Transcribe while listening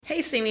Hey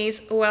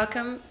Simis,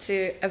 welcome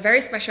to a very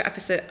special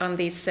episode on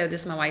the So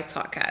This My Why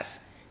podcast.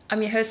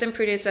 I'm your host and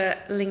producer,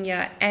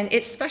 Lingya, and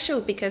it's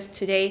special because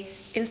today,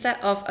 instead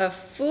of a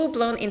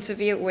full-blown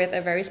interview with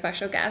a very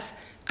special guest,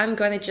 I'm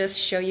going to just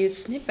show you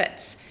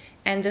snippets.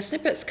 And the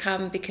snippets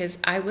come because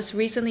I was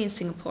recently in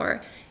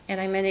Singapore and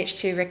I managed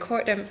to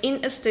record them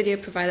in a studio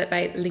provided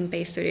by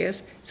Link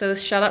Studios. So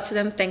shout out to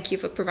them, thank you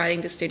for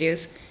providing the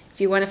studios. If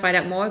you want to find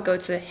out more, go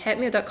to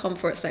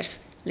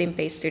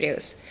headmail.com/Link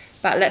Studios.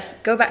 But let's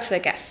go back to the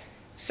guests.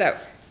 So,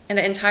 in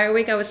the entire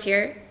week I was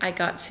here, I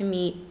got to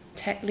meet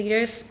tech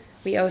leaders.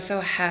 We also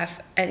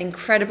have an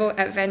incredible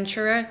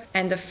adventurer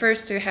and the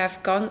first to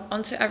have gone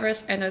onto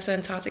Everest and also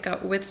Antarctica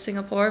with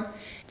Singapore,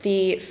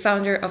 the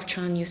founder of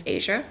China News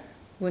Asia,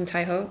 Woon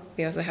Tai-ho.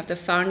 We also have the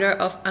founder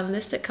of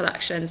Unlisted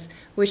Collections,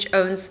 which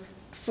owns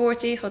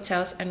 40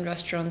 hotels and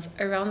restaurants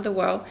around the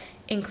world,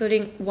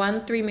 including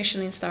 1 3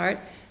 Michelin starred,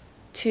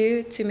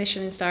 2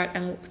 Michelin starred,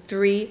 and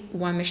 3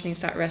 1 Michelin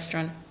starred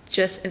restaurant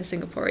just in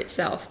Singapore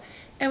itself.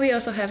 And we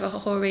also have a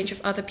whole range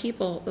of other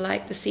people,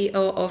 like the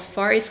CEO of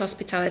Far East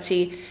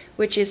Hospitality,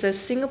 which is a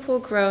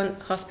Singapore-grown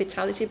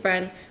hospitality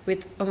brand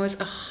with almost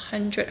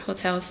 100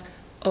 hotels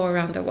all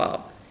around the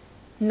world.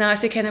 Now,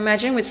 as you can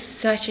imagine, with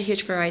such a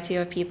huge variety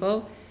of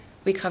people,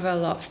 we cover a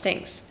lot of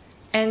things.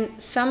 And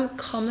some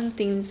common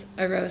themes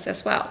arose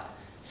as well.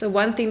 So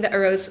one theme that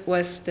arose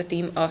was the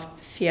theme of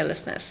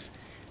fearlessness.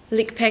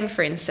 Lik Peng,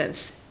 for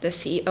instance, the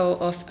CEO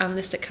of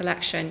Unlisted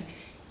Collection,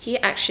 he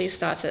actually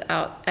started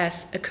out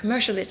as a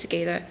commercial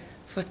litigator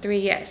for 3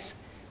 years.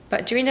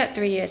 But during that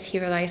 3 years, he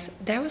realized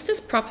there was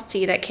this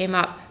property that came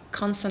up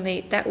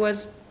constantly that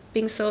was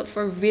being sold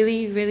for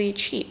really, really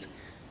cheap.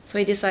 So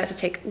he decided to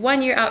take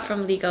 1 year out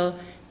from legal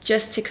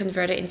just to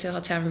convert it into a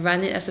hotel and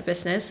run it as a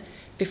business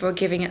before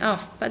giving it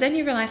off. But then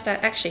he realized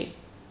that actually,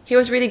 he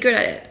was really good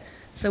at it.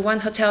 So 1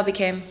 hotel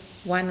became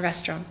 1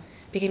 restaurant,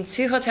 became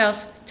 2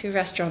 hotels, 2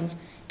 restaurants,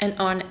 and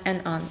on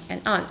and on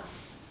and on.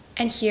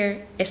 And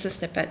here is a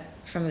snippet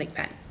from Lik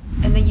Peng.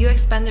 And then you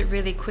expanded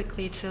really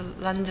quickly to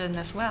London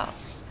as well.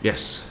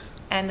 Yes.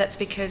 And that's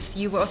because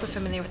you were also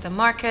familiar with the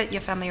market,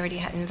 your family already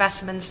had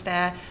investments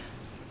there.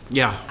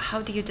 Yeah.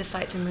 How did you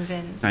decide to move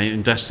in? I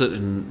invested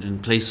in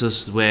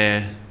places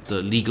where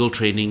the legal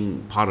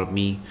training part of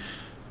me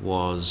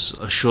was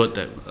assured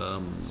that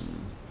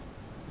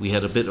we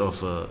had a bit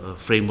of a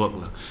framework.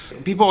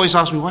 People always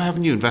ask me, why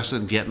haven't you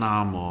invested in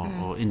Vietnam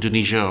or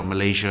Indonesia or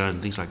Malaysia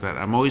and things like that?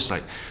 I'm always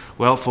like,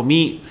 well, for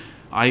me,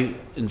 I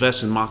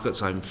invest in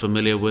markets I'm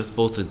familiar with,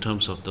 both in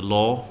terms of the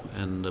law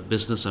and the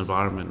business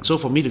environment. So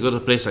for me to go to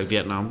a place like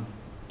Vietnam,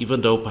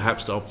 even though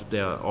perhaps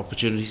there are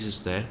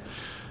opportunities there,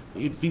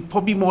 it'd be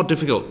probably more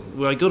difficult.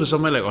 When I go to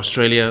somewhere like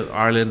Australia,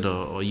 Ireland,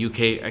 or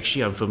UK,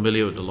 actually I'm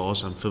familiar with the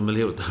laws, I'm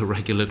familiar with the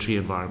regulatory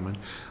environment,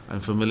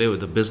 I'm familiar with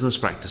the business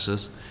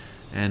practices,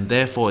 and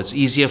therefore it's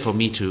easier for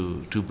me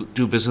to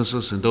do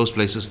businesses in those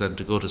places than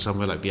to go to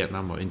somewhere like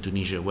Vietnam or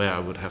Indonesia, where I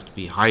would have to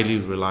be highly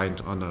reliant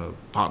on a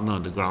partner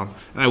on the ground.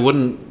 And I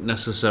wouldn't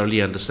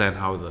necessarily understand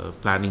how the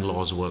planning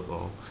laws work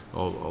or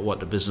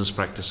what the business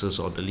practices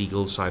or the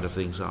legal side of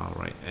things are,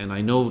 right? And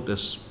I know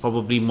there's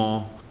probably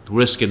more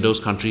risk in those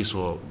countries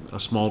for a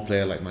small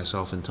player like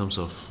myself in terms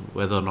of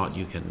whether or not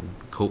you can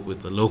cope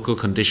with the local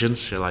conditions,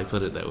 shall I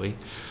put it that way.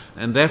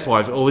 And therefore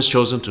I've always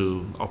chosen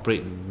to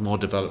operate in more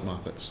developed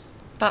markets.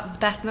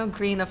 But Bethnal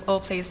Green of all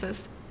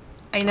places.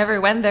 I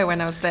never went there when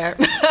I was there.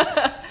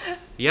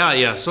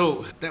 Yeah.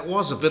 So that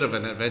was a bit of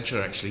an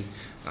adventure, actually.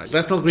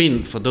 Bethnal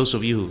Green, for those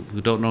of you who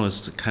don't know,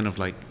 is kind of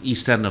like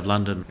East End of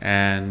London,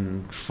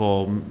 and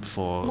for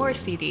more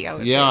seedy, I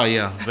would say.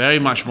 Yeah, very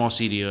much more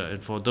seedy.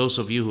 And for those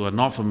of you who are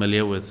not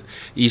familiar with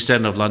East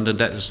End of London,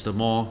 that is the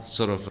more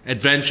sort of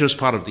adventurous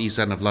part of the East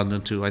End of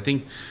London too. I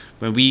think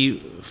when we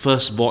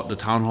first bought the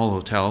Town Hall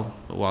Hotel,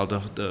 well,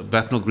 the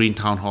Bethnal Green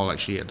Town Hall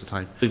actually at the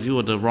time, if you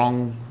were the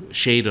wrong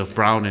shade of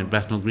brown in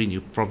Bethnal Green,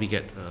 you probably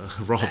get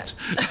robbed.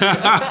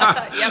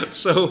 Yep.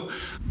 So,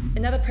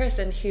 another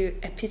person who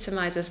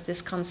epitomizes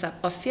this concept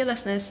of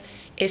fearlessness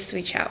is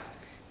Swee Chow.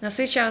 Now,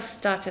 Swee Chow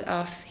started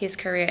off his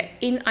career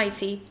in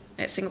IT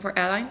at Singapore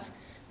Airlines,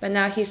 but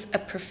now he's a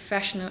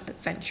professional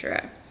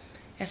adventurer.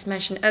 As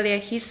mentioned earlier,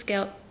 he's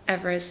scaled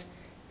Everest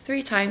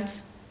 3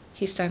 times.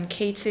 He's done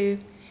K2.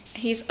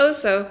 He's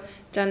also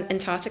done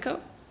Antarctica.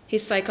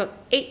 He's cycled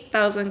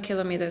 8,000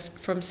 kilometers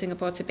from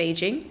Singapore to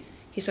Beijing.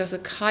 He's also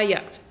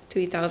kayaked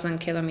 3,000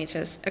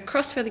 kilometers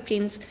across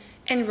Philippines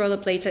and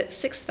rollerbladed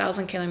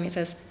 6,000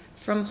 kilometers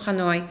from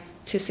Hanoi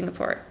to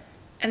Singapore.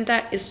 And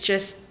that is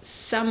just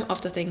some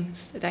of the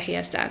things that he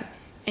has done.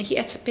 And he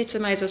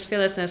epitomizes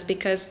fearlessness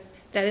because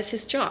that is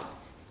his job.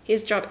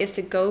 His job is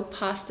to go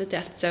past the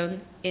death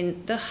zone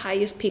in the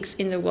highest peaks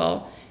in the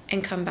world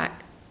and come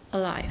back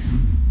alive.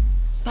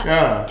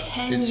 But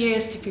 10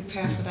 years to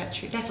prepare for that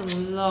trip, that's a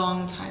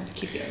long time to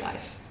keep you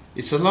alive.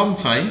 It's a long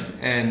time,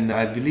 and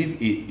I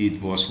believe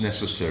it was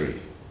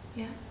necessary.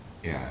 Yeah.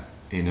 Yeah.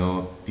 You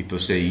know, people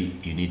say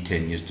you need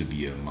 10 years to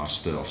be a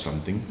master of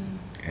something.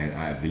 And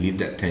I believe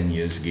that 10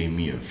 years gave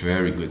me a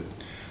very good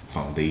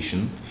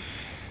foundation.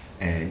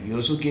 And it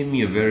also gave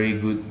me a very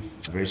good,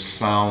 very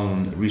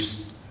sound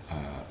risk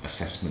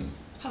assessment,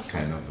 How so?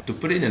 kind of. To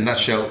put it in a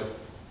nutshell,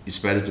 it's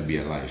better to be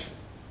alive.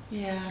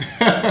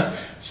 Yeah.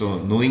 So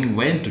knowing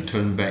when to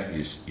turn back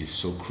is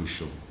so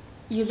crucial.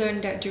 You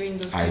learned that during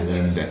those I 10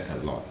 learned years. that a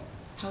lot.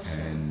 How so?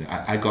 And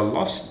I got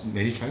lost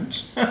many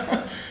times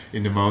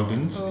in the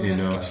mountains, Oh, you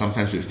that's know, good.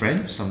 sometimes with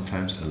friends,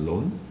 sometimes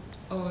alone.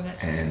 Oh,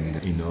 that's And,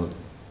 weird. you know,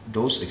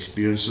 those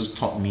experiences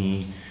taught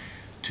me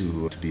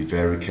to be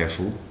very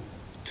careful,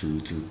 to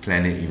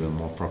plan it even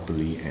more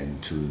properly,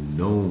 and to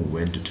know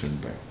when to turn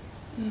back.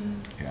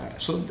 Yeah,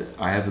 so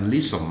I have a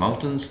list of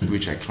mountains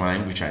which I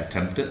climbed, which I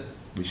attempted,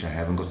 which I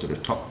haven't got to the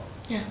top.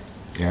 Yeah.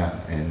 Yeah,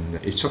 and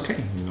it's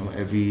okay. You know,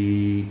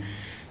 every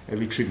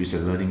trip is a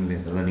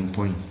learning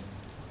point.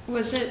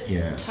 Was it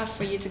Yeah. tough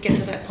for you to get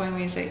to that point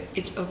where you say,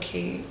 it's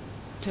okay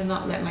to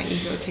not let my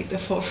ego take the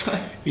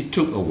forefront? It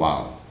took a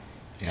while.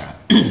 Yeah,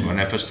 when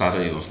I first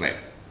started, it was like,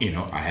 you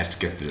know, I have to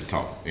get to the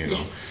top. You know,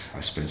 Yes.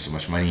 I spent so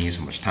much money,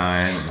 so much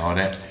time, and all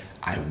that.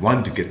 I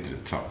want to get to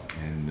the top,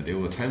 and there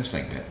were times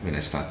like that when I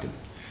started.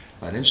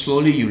 But then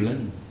slowly you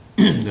learn.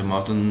 The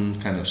mountain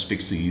kind of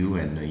speaks to you,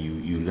 and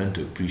you learn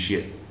to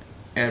appreciate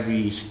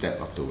every step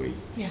of the way.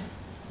 Yeah.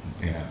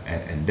 Yeah,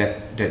 and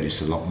that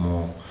is a lot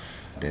more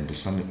than the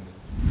summit.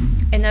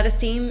 Another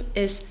theme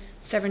is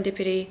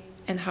serendipity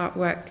and hard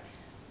work.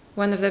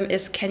 One of them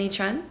is Kenny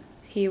Chan.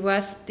 He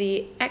was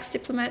the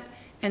ex-diplomat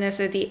and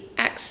also the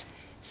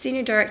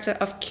ex-senior director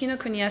of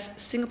Kinokuniya's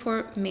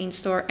Singapore main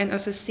store and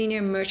also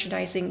senior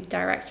merchandising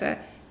director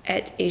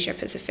at Asia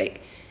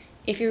Pacific.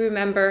 If you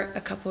remember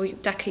a couple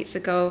decades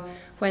ago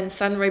when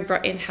Sunray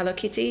brought in Hello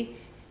Kitty,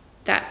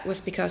 that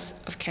was because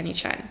of Kenny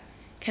Chan.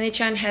 Kenny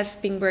Chan has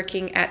been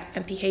working at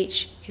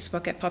MPH, he's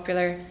worked at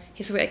Popular,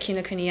 he's worked at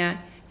Kinokuniya,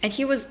 and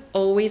he was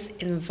always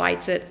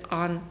invited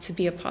on to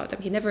be a part of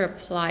them. He never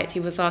applied. He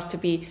was asked to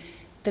be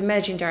the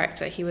managing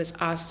director. He was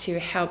asked to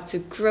help to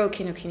grow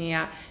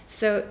Kinokuniya.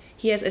 So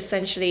he has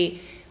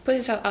essentially put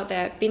himself out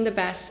there, been the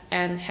best,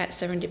 and had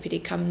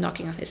serendipity come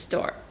knocking on his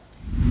door.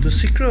 The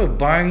secret of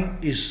buying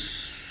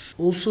is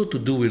also to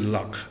do with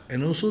luck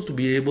and also to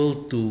be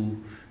able to,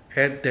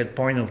 at that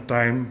point of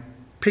time,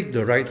 pick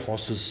the right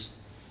horses.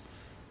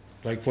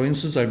 Like for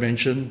instance, I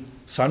mentioned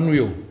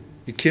Sanrio.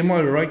 It came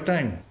out at the right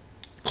time.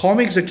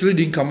 Comics actually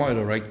didn't come out at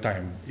the right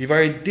time. If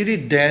I did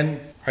it then,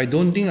 I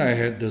don't think I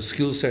had the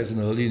skill sets in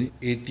the early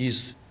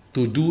 80s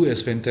to do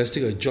as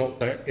fantastic a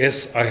job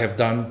as I have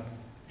done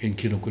in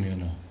Kinokuniya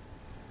now.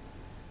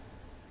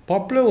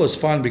 Popular was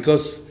fun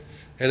because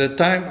at the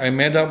time I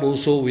met up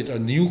also with a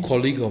new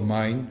colleague of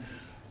mine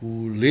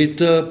who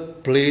later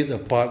played a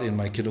part in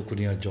my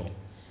Kinokuniya job.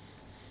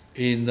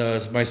 In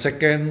my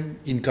second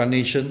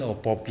incarnation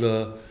of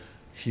Popular,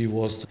 he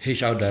was the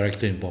HR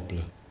director in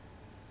Popular.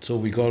 So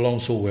we got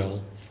along so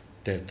well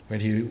that when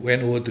he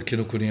went over to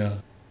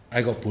Kinokuniya,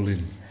 I got pulled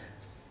in.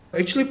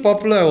 Actually,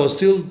 Popular, I was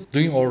still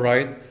doing all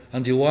right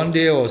until one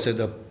day I was at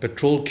a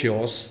petrol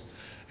kiosk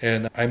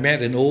and I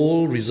met an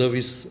old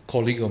reservist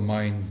colleague of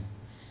mine.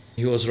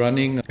 He was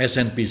running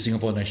SNP,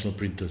 Singapore National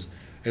Printers.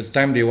 At the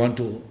time, they want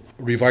to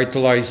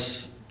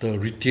revitalize the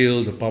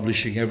retail, the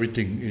publishing,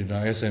 everything in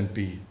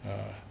SNP.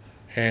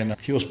 And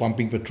he was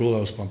pumping petrol, I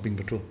was pumping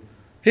petrol.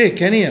 Hey,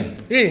 Kenny,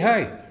 hey,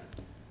 hi.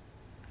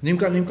 Name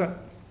card.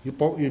 You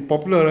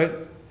Popular, right?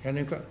 Yeah,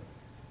 name card.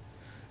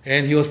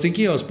 And he was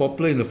thinking I was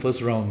popular in the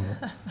first round,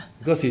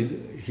 because he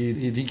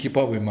didn't keep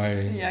up with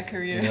my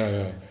career.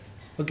 Yeah.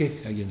 Okay,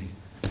 I get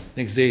it.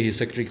 Next day, his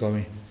secretary called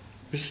me.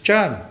 Mr.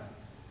 Chan.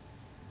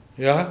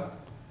 Yeah?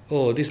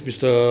 Oh, this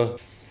Mr.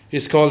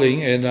 is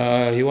calling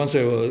and he wants to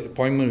have an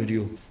appointment with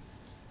you.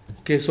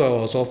 Okay, so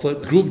I was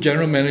offered Group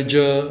General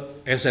Manager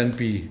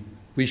SNP,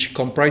 which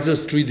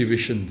comprises 3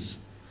 divisions.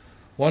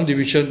 One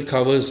division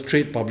covers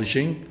trade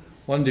publishing,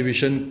 one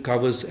division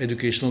covers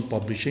educational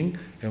publishing,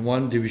 and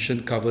one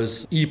division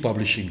covers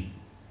e-publishing.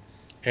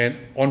 And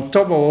on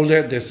top of all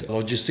that, there's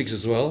logistics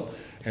as well,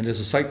 and there's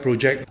a side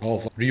project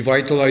of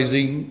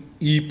revitalizing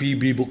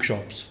EPB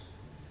bookshops.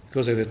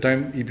 Because at the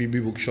time,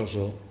 EPB bookshops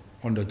were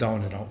on the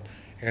down and out.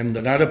 And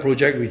another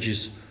project which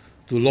is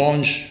to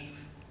launch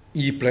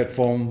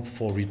e-platform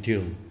for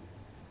retail.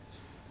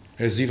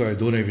 As if I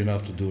don't have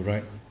enough to do,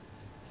 right?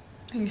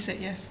 You said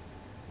yes.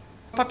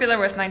 Popular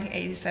was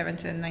 1987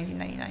 to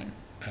 1999.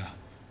 Yeah.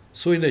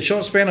 So in a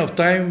short span of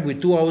time,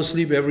 with 2 hours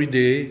sleep every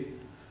day,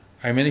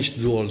 I managed to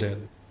do all that. It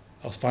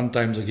was fun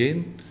times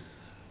again,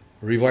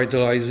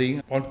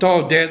 revitalizing. On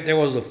top of that, there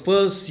was the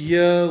first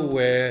year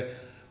where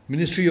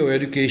Ministry of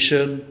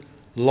Education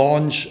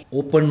launched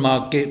open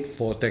market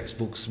for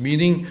textbooks,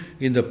 meaning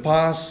in the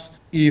past,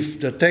 if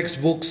the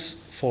textbooks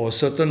for a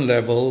certain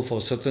level, for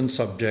a certain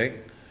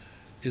subject,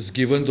 is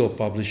given to a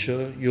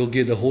publisher, you'll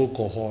get the whole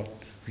cohort,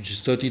 which is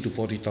 30 to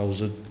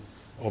 40,000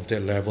 of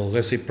that level.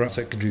 Let's say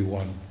secondary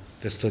 1,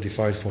 that's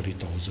 35,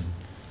 40,000.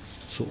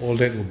 So all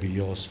that will be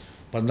yours.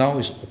 But now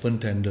it's open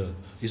tender.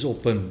 It's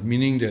open,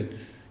 meaning that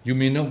you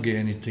may not get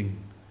anything.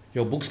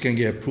 Your books can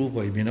get approved,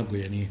 but you may not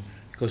get any,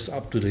 because it's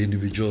up to the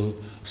individual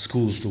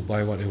schools to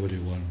buy whatever they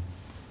want.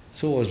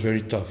 So it was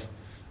very tough.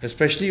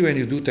 Especially when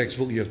you do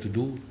textbook, you have to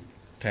do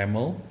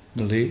Tamil,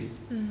 Malay,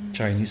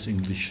 Chinese,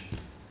 English.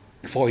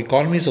 For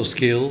economies of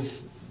scale,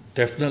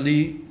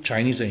 definitely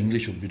Chinese and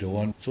English would be the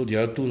one. So the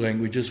other two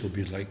languages would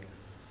be like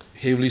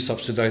heavily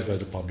subsidized by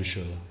the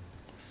publisher.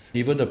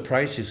 Even the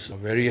price is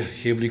very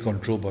heavily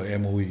controlled by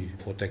MOE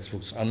for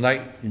textbooks,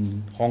 unlike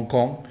in Hong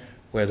Kong,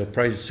 where the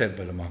price is set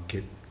by the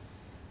market,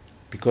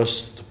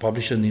 because the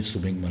publisher needs to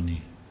make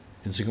money.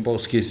 In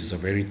Singapore's case, it's a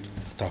very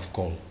tough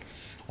call.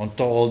 On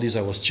top of all this,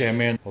 I was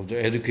chairman of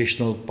the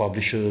educational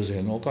publishers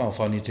and all kind of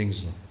funny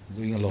things,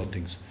 doing a lot of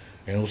things.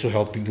 And also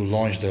helping to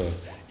launch the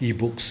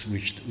e-books,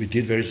 which we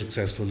did very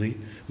successfully.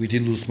 We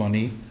didn't lose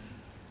money.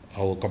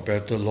 Our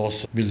competitor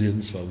lost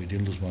millions, but we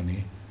didn't lose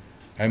money.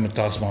 I'm a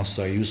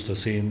taskmaster. I use the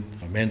same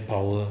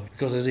manpower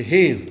because I say,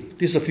 hey,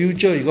 this is the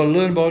future. You got to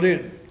learn about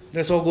it.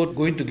 Let's all go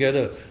going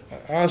together.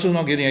 I also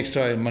not getting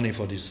extra money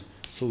for this.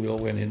 So we all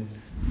went in.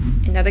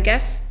 Another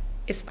guest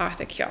is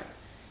Arthur Keong.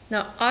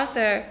 Now,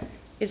 Arthur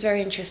is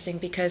very interesting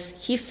because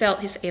he failed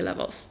his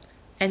A-levels.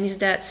 And his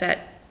dad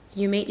said,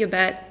 you made your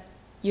bed,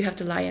 you have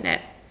to lie in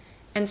it.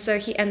 And so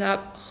he ended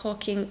up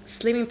hawking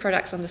slimming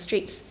products on the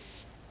streets.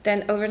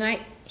 Then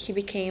overnight, he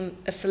became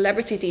a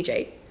celebrity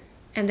DJ.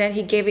 And then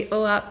he gave it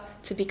all up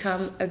to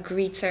become a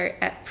greeter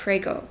at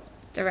Prego,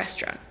 the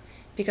restaurant,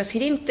 because he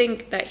didn't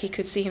think that he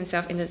could see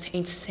himself in the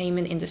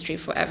entertainment industry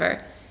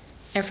forever.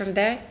 And from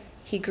there,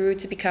 he grew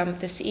to become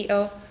the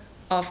CEO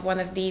of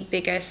one of the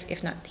biggest,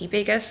 if not the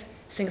biggest,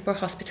 Singapore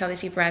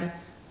hospitality brand,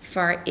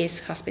 Far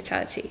East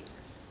Hospitality.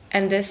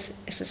 And this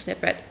is a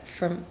snippet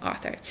from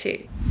Arthur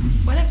too.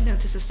 What I've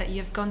noticed is that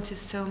you've gone to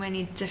so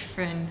many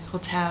different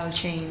hotel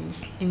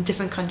chains in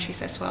different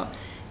countries as well.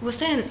 Was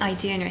there an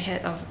idea in your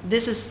head of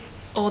this is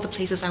all the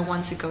places I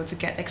want to go to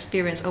get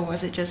experience, or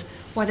was it just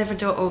whatever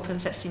door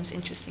opens that seems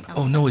interesting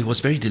outside? Oh no, it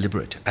was very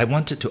deliberate. I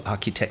wanted to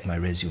architect my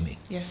resume.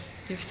 Yes,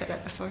 you've said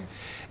that before.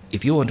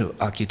 If you want to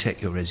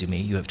architect your resume,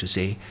 you have to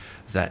say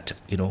that,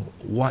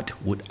 what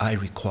would I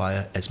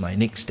require as my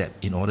next step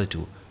in order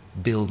to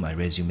build my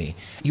resume?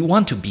 You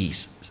want to be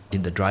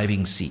in the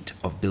driving seat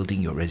of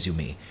building your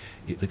resume,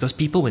 because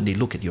people, when they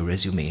look at your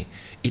resume,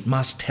 it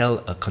must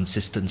tell a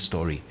consistent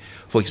story.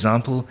 For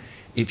example,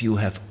 if you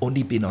have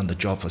only been on the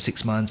job for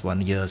 6 months,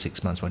 1 year,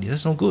 6 months, 1 year,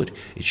 that's no good.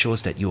 It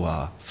shows that you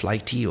are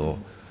flighty, or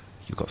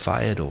you got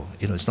fired, or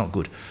it's not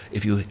good.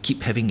 If you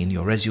keep having in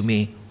your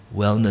resume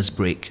wellness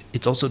break,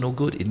 it's also no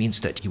good. It means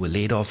that you were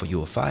laid off or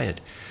you were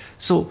fired.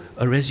 So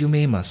a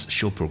resume must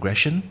show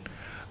progression,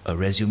 a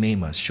resume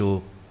must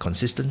show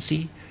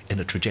consistency,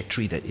 and a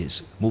trajectory that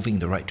is moving in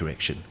the right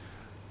direction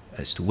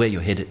as to where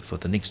you're headed for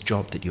the next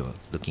job that you're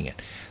looking at.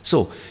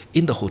 So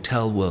in the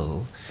hotel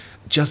world,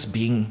 just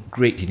being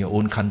great in your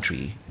own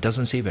country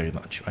doesn't say very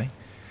much, right?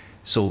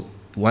 So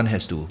one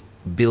has to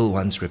build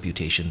one's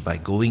reputation by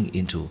going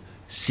into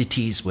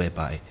cities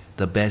whereby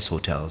the best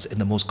hotels and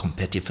the most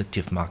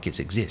competitive markets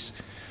exist.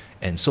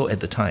 And so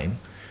at the time,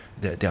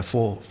 there are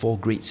four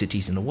great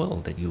cities in the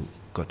world that you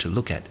got to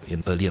look at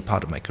in the earlier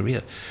part of my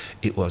career.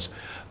 It was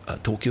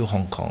Tokyo,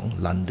 Hong Kong,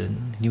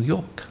 London, New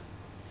York.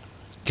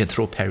 You can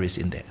throw Paris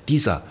in there.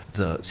 These are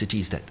the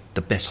cities that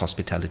the best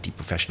hospitality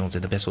professionals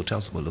and the best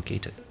hotels were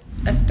located.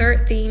 A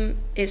third theme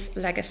is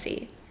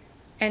legacy.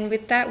 And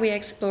with that, we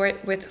explore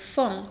it with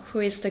Fong, who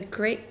is the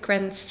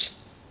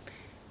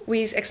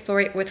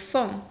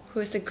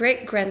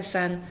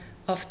great-grandson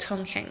of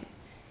Tong Heng.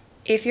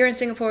 If you're in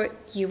Singapore,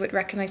 you would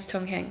recognize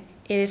Tong Heng.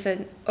 It is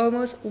an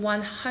almost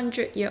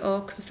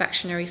 100-year-old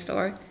confectionery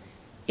store.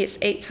 Its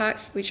 8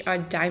 tarts, which are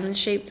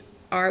diamond-shaped,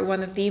 are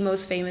one of the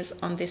most famous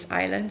on this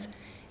island.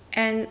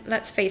 And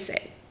let's face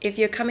it, if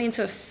you're coming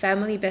into a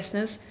family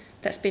business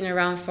that's been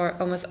around for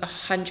almost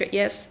 100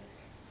 years,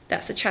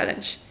 that's a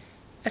challenge.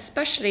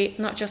 Especially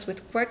not just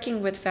with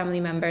working with family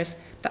members,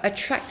 but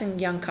attracting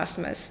young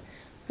customers.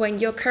 When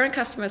your current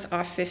customers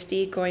are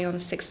 50, going on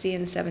 60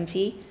 and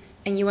 70,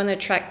 and you want to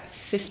attract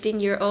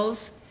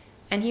 15-year-olds,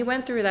 and he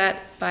went through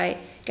that by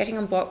getting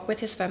on board with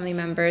his family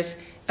members,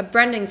 a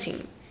branding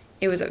team.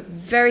 It was a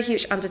very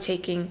huge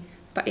undertaking,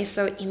 but it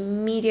saw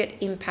immediate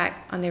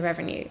impact on their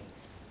revenue.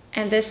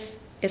 And this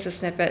is a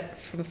snippet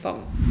from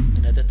Fong.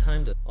 And at the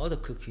time, all the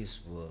cookies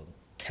were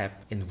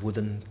kept in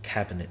wooden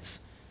cabinets.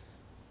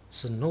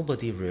 So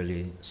nobody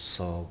really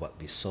saw what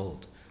we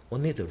sold.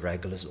 Only the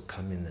regulars would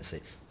come in and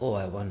say, oh,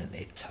 I want an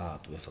egg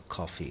tart with a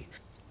coffee.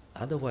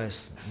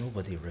 Otherwise,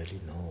 nobody really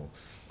know.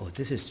 Oh,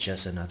 this is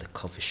just another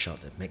coffee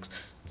shop that makes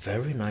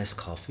very nice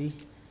coffee.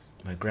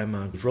 My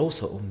grandma roasts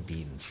her own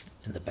beans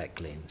in the back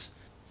lanes.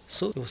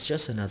 So it was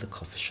just another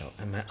coffee shop.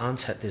 And my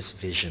aunt had this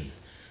vision.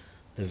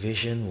 The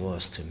vision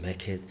was to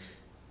make it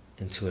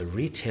into a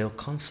retail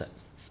concept.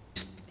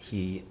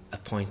 He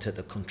appointed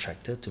a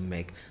contractor to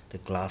make the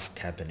glass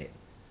cabinet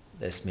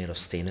that's made of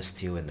stainless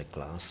steel and the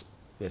glass,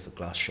 with a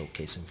glass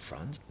showcase in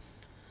front.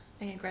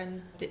 And your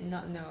grand did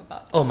not know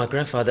about this. Oh, my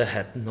grandfather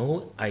had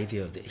no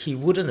idea of it. He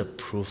wouldn't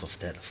approve of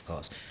that, of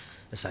course.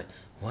 It's like,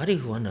 why do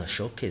you want a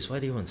showcase? Why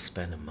do you want to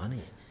spend the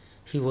money?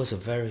 He was a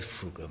very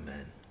frugal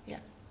man. Yeah.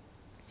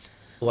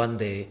 One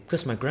day,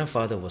 because my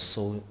grandfather was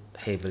so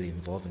heavily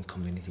involved in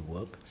community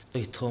work,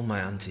 he told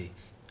my auntie,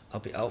 I'll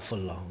be out for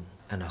long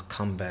and I'll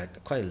come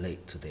back quite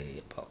late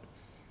today, about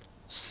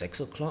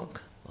 6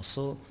 o'clock.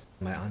 Also,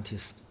 my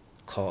aunties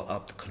called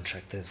up the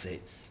contractor and said,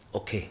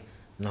 okay,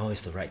 now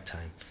is the right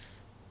time.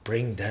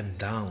 Bring them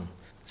down.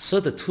 So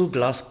the 2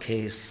 glass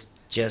case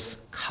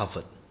just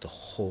covered the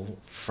whole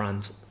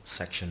front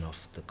section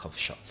of the coffee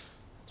shop.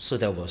 So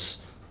there was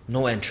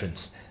no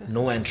entrance,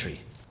 no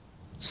entry.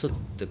 So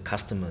the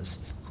customers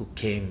who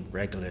came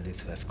regularly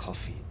to have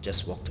coffee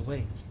just walked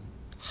away.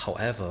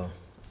 However,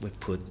 we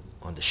put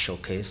on the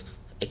showcase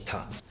egg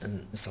tarts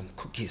and some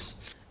cookies.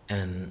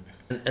 And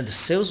the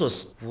sales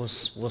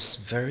was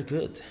very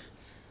good.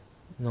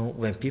 You know,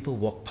 when people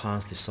walk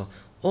past, they saw,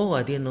 oh,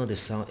 I didn't know they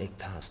sell egg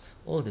tarts.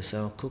 Oh, they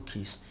sell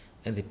cookies.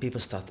 And the people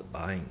started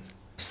buying.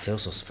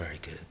 Sales was very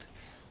good.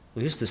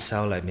 We used to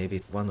sell like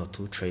maybe 1 or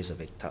 2 trays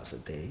of egg tarts a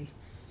day.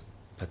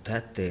 But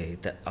that day,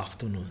 that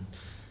afternoon,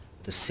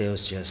 the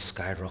sales just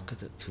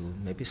skyrocketed to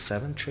maybe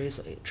 7 trays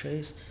or 8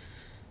 trays.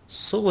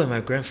 So when my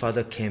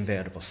grandfather came back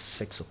at about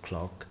 6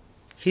 o'clock,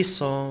 he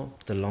saw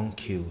the long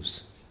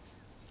queues.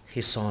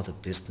 He saw the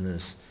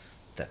business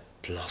that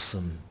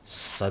blossomed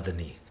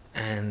suddenly.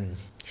 And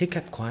he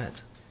kept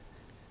quiet.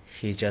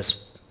 He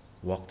just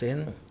walked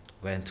in,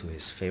 went to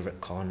his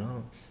favorite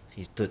corner.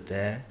 He stood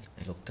there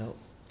and looked out.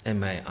 And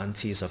my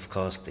aunties, of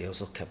course, they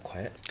also kept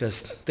quiet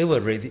because they were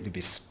ready to be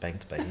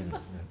spanked by him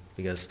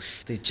because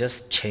they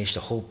just changed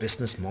the whole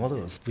business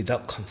models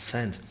without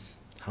consent.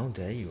 How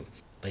dare you?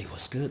 But it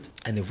was good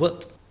and it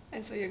worked.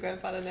 And so your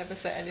grandfather never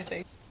said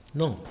anything?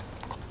 No.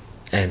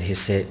 And he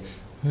said,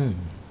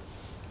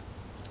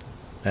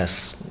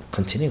 let's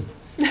continue.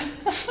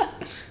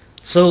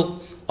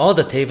 So all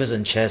the tables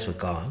and chairs were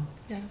gone.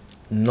 Yeah.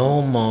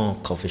 No more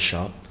coffee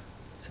shop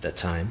at that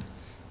time.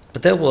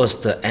 But that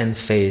was the end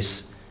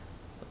phase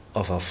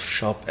of our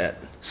shop at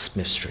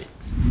Smith Street.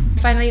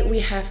 Finally, we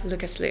have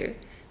Lucas Liu,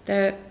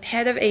 the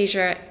head of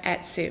Asia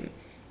at Zoom.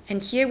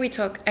 And here we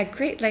talk at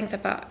great length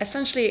about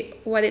essentially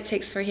what it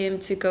takes for him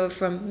to go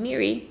from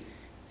Miri,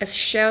 a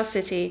shell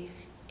city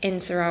in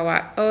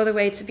Sarawak, all the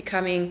way to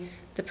becoming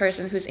the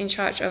person who's in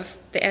charge of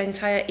the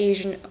entire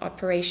Asian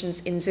operations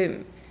in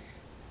Zoom.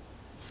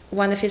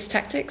 One of his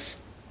tactics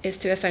is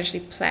to essentially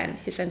plan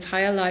his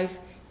entire life,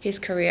 his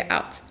career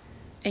out.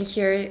 And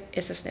here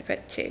is a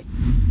snippet too.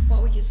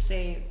 What would you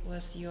say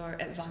was your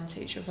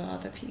advantage over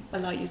other people,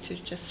 allow you to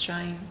just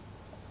shine?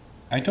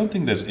 I don't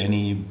think there's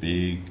any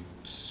big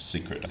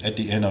secret. At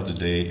the end of the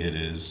day, it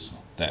is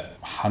that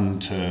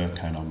hunter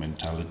kind of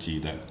mentality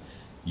that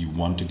you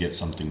want to get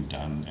something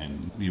done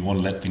and you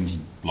won't let things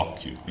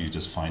block you. You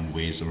just find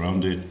ways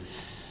around it.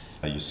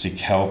 You seek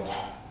help.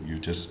 You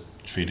just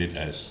treat it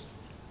as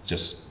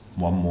just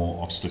one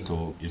more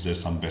obstacle. Is there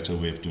some better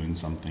way of doing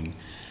something?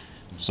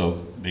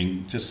 So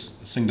being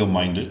just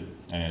single-minded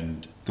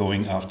and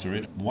going after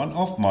it. One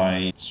of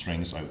my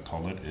strengths, I would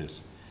call it,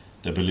 is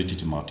the ability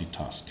to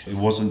multitask. It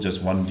wasn't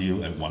just one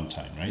deal at one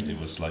time, right? It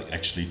was like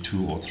actually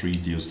 2 or 3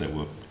 deals that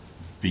were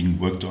being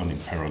worked on in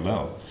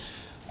parallel.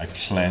 I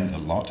planned a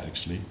lot,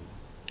 actually.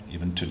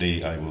 Even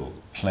today, I will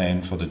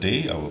plan for the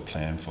day, I will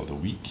plan for the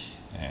week,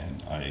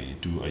 and I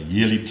do a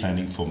yearly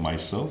planning for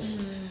myself.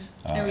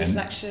 And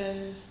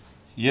reflections.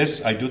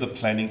 Yes, I do the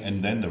planning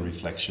and then the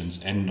reflections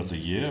end of the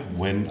year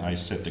when I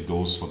set the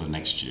goals for the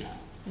next year.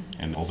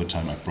 And over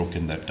time, I've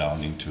broken that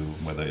down into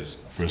whether it's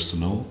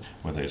personal,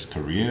 whether it's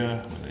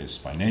career, whether it's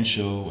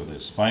financial, whether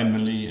it's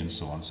family, and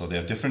so on. So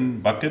there are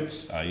different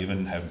buckets. I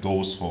even have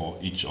goals for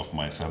each of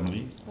my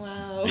family.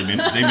 Wow. They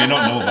may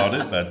not know about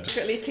it, but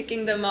Secretly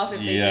ticking them off if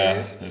they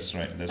yeah, do. that's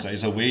right.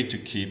 It's a way to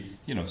keep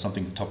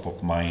something top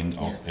of mind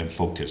and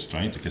focused,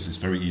 right? Because it's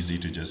very easy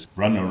to just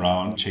run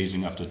around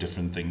chasing after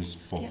different things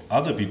for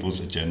other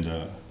people's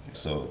agenda.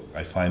 So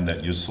I find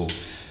that useful.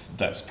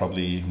 That's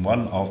probably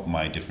one of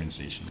my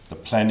differentiation. The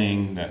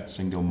planning, that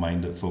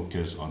single-minded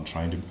focus on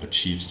trying to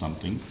achieve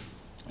something.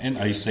 And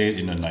I say it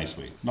in a nice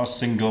way. Not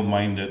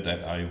single-minded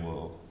that I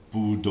will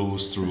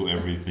bulldoze through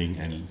everything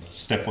and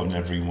step on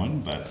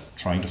everyone, but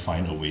trying to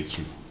find a way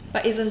through.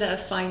 But isn't there a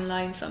fine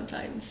line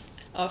sometimes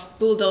of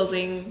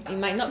bulldozing? It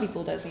might not be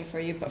bulldozing for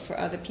you, but for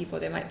other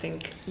people, they might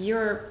think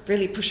you're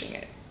really pushing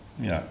it.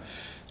 Yeah.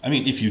 I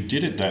mean, if you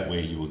did it that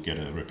way, you will get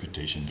a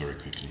reputation very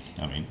quickly.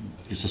 I mean,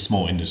 it's a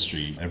small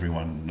industry.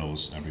 Everyone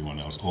knows everyone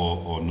else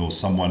or knows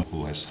someone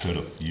who has heard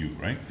of you,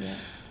 right? Yeah.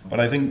 But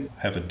I think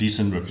have a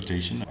decent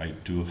reputation. I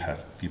do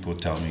have people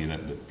tell me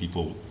that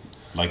people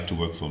like to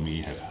work for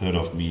me, have heard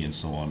of me and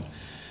so on.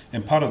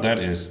 And part of that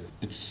is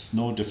it's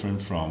no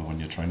different from when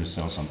you're trying to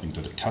sell something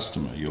to the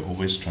customer. You're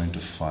always trying to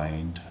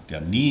find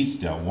their needs,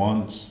 their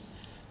wants,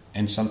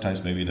 and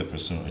sometimes maybe their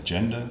personal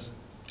agendas.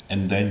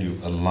 And then you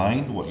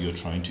align what you're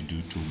trying to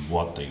do to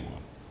what they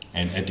want.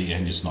 And at the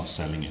end, it's not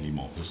selling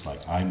anymore. It's like,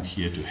 I'm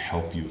here to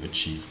help you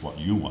achieve what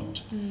you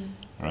want,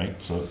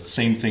 right? So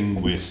same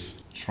thing with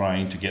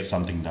trying to get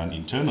something done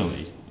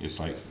internally.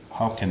 It's like,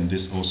 how can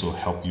this also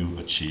help you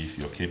achieve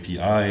your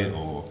KPI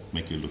or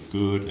make you look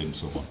good and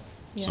so on?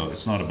 Yeah. So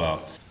it's not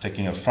about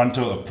taking a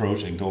frontal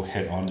approach and go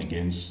head on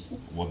against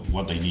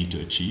what they need to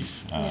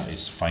achieve.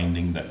 It's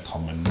finding that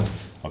common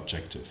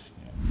objective.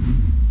 Yeah.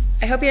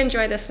 I hope you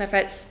enjoyed the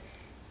snippets.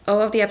 All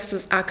of the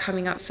episodes are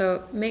coming up,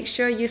 so make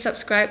sure you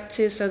subscribe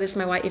to So This Is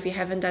My Why if you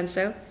haven't done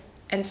so,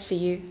 and see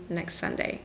you next Sunday.